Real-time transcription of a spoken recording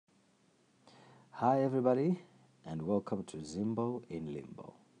Hi, everybody, and welcome to Zimbo in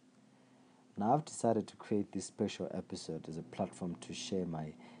Limbo. Now, I've decided to create this special episode as a platform to share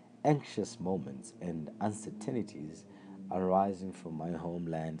my anxious moments and uncertainties arising from my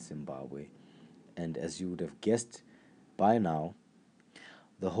homeland, Zimbabwe. And as you would have guessed by now,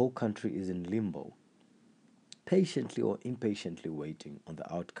 the whole country is in limbo, patiently or impatiently waiting on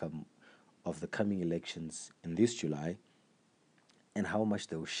the outcome of the coming elections in this July and how much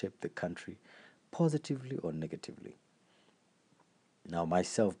they will shape the country positively or negatively. Now,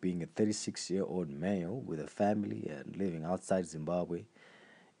 myself being a 36-year-old male with a family and living outside Zimbabwe,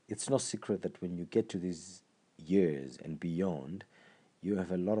 it's no secret that when you get to these years and beyond, you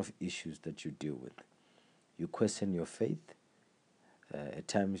have a lot of issues that you deal with. You question your faith, at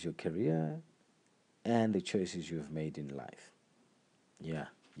times your career, and the choices you have made in life. Yeah,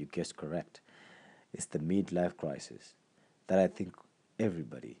 you guessed correct. It's the midlife crisis that I think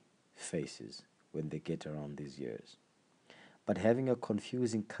everybody faces when they get around these years. But having a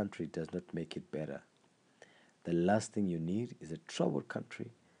confusing country does not make it better. The last thing you need is a troubled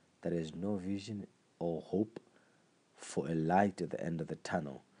country that has no vision or hope for a light at the end of the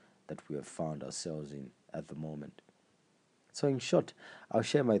tunnel that we have found ourselves in at the moment. So, in short, I'll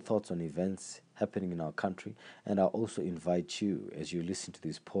share my thoughts on events happening in our country, and I'll also invite you, as you listen to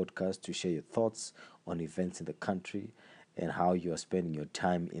this podcast, to share your thoughts on events in the country and how you are spending your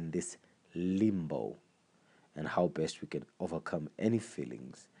time in this limbo and how best we can overcome any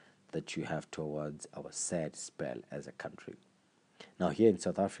feelings that you have towards our sad spell as a country. Now, here in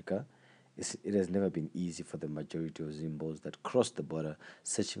South Africa, it has never been easy for the majority of Zimbos that cross the border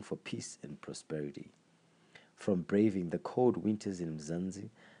searching for peace and prosperity. From braving the cold winters in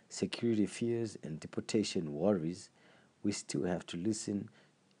Mzansi, security fears, and deportation worries, we still have to listen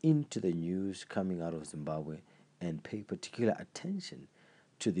into the news coming out of Zimbabwe and pay particular attention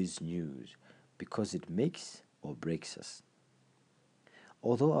to this news because it makes or breaks us.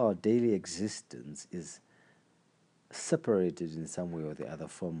 Although our daily existence is separated in some way or the other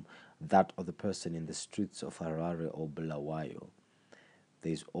from that of the person in the streets of Harare or Bulawayo,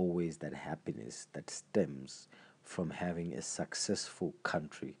 there is always that happiness that stems from having a successful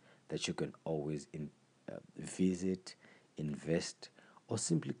country that you can always visit, invest, or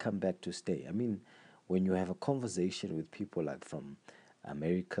simply come back to stay. I mean, when you have a conversation with people like from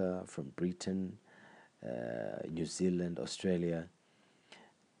America, from Britain, New Zealand, Australia,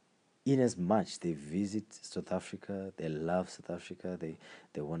 in as much they visit South Africa, they love South Africa,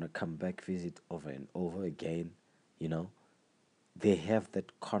 they want to come back visit over and over again, you know, they have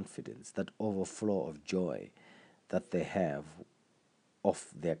that confidence, that overflow of joy that they have of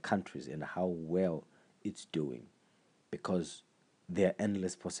their countries and how well it's doing because there are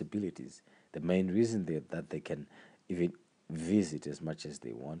endless possibilities. The main reason that they can even visit as much as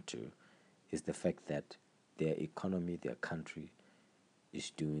they want to is the fact that their economy, their country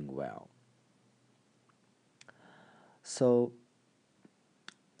is doing well. So,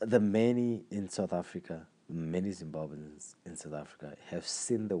 the many in South Africa, many Zimbabweans in South Africa have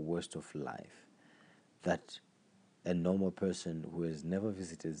seen the worst of life that a normal person who has never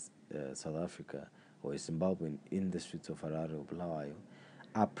visited South Africa or a Zimbabwean in the streets of Harare or Bulawayo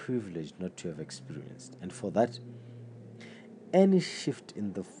are privileged not to have experienced. And for that, any shift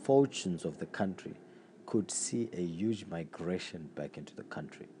in the fortunes of the country could see a huge migration back into the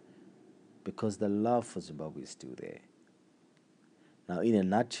country because the love for Zimbabwe is still there. Now, in a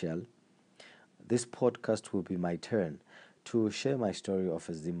nutshell, this podcast will be my turn to share my story of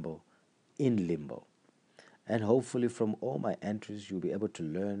a Zimbo in limbo. And hopefully, from all my entries, you'll be able to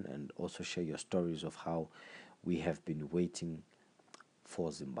learn and also share your stories of how we have been waiting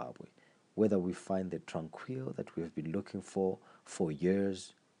for Zimbabwe. Whether we find the tranquil that we have been looking for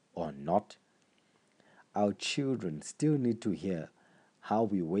years or not, our children still need to hear how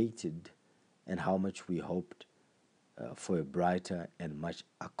we waited and how much we hoped for a brighter and much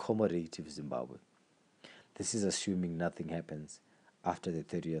accommodative Zimbabwe. This is assuming nothing happens after the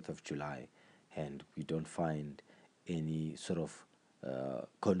 30th of July and we don't find any sort of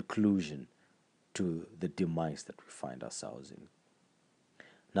conclusion to the demise that we find ourselves in.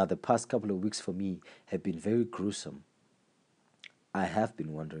 Now, the past couple of weeks for me have been very gruesome. I have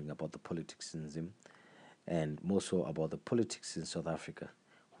been wondering about the politics in Zim and more so about the politics in South Africa,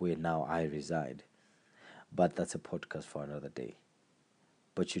 where now I reside. But that's a podcast for another day.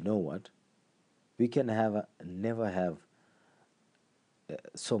 But you know what? We can never have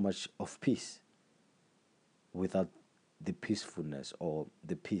so much of peace without the peacefulness or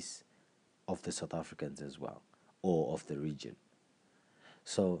the peace of the South Africans as well, or of the region.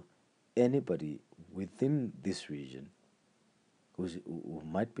 So, anybody within this region who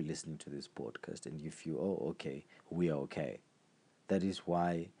might be listening to this podcast and you feel, oh, okay, we are okay. That is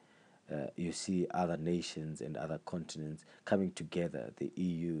why you see other nations and other continents coming together, the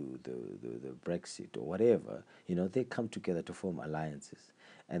EU, the Brexit, or whatever, they come together to form alliances.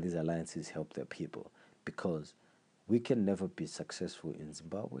 And these alliances help their people because we can never be successful in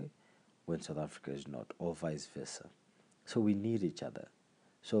Zimbabwe when South Africa is not, or vice versa. So we need each other.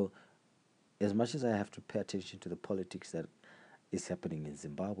 So as much as I have to pay attention to the politics that is happening in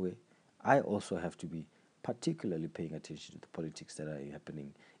Zimbabwe, I also have to be particularly paying attention to the politics that are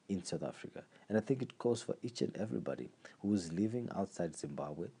happening in South Africa. And I think it goes for each and everybody who is living outside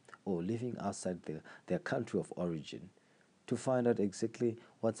Zimbabwe or living outside their country of origin to find out exactly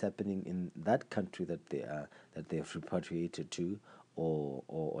what's happening in that country that they have repatriated to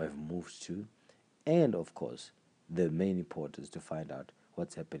or have moved to. And of course, the main importance to find out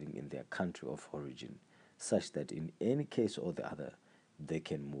what's happening in their country of origin, such that in any case or the other, they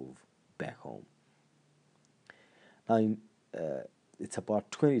can move back home. Now, it's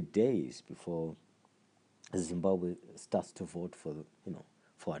about 20 days before Zimbabwe starts to vote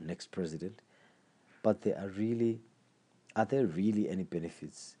for our next president. But are there really any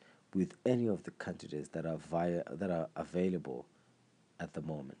benefits with any of the candidates that are available at the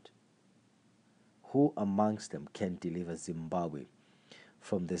moment? Who amongst them can deliver Zimbabwe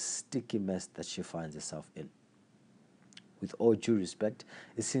from the sticky mess that she finds herself in? With all due respect,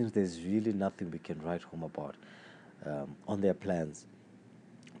 it seems there's really nothing we can write home about on their plans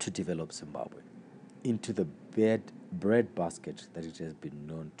to develop Zimbabwe into the breadbasket that it has been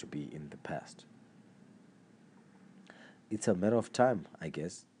known to be in the past. It's a matter of time, I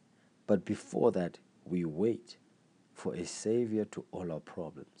guess, but before that, we wait for a savior to all our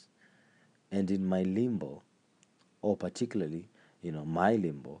problems. And in my limbo, or particularly, my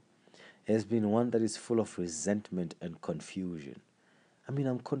limbo, has been one that is full of resentment and confusion. I mean,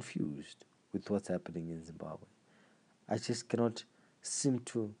 I'm confused with what's happening in Zimbabwe. I just cannot seem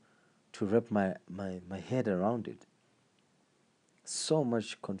to wrap my head around it. So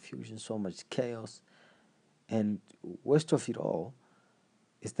much confusion, so much chaos, and worst of it all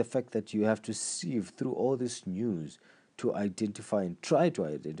is the fact that you have to sieve through all this news to identify and try to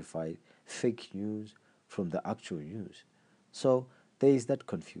identify fake news from the actual news. So there is that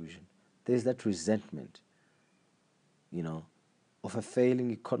confusion. There is that resentment, of a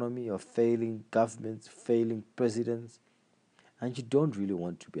failing economy, of failing governments, failing presidents, and you don't really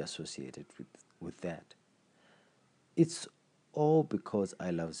want to be associated with that. It's all because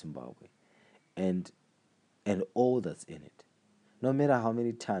I love Zimbabwe and all that's in it. No matter how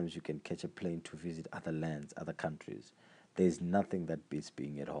many times you can catch a plane to visit other lands, other countries, there's nothing that beats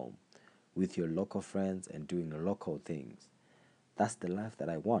being at home with your local friends and doing local things. That's the life that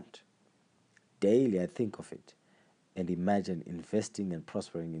I want. Daily I think of it and imagine investing and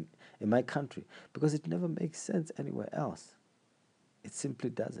prospering in my country because it never makes sense anywhere else. It simply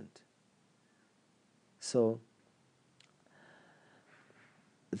doesn't. So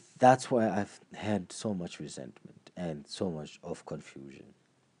that's why I've had so much resentment and so much of confusion.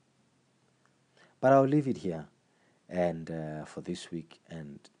 But I'll leave it here and for this week,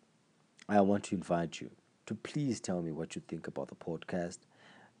 and I want to invite you to please tell me what you think about the podcast,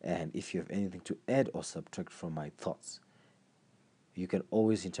 and if you have anything to add or subtract from my thoughts. You can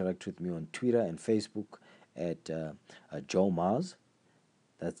always interact with me on Twitter and Facebook at Joe Mars.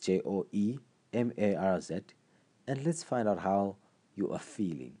 That's JOEMARZ. And let's find out how you are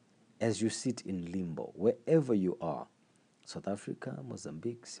feeling as you sit in limbo, wherever you are. South Africa,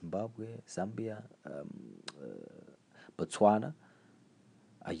 Mozambique, Zimbabwe, Zambia, Botswana.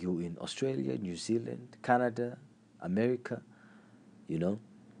 Are you in Australia, New Zealand, Canada, America?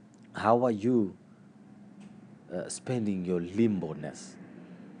 How are you spending your limbo-ness?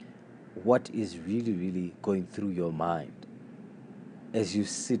 What is really, really going through your mind as you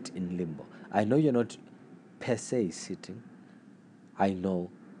sit in limbo? I know you're not per se sitting. I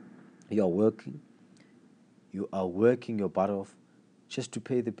know you are working. You are working your butt off just to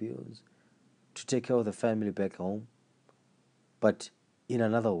pay the bills, to take care of the family back home. But in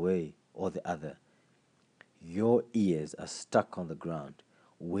another way or the other, your ears are stuck on the ground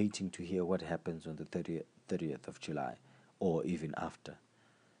waiting to hear what happens on the 30th of July or even after.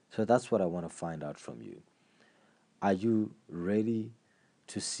 So that's what I want to find out from you. Are you ready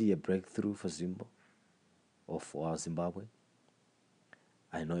to see a breakthrough for Zimbo or for our Zimbabwe?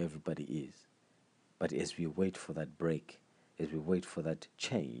 I know everybody is. But as we wait for that break, as we wait for that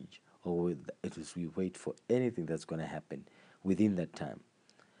change, or as we wait for anything that's going to happen within that time,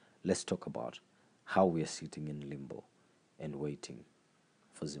 let's talk about how we are sitting in limbo and waiting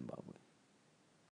for Zimbabwe.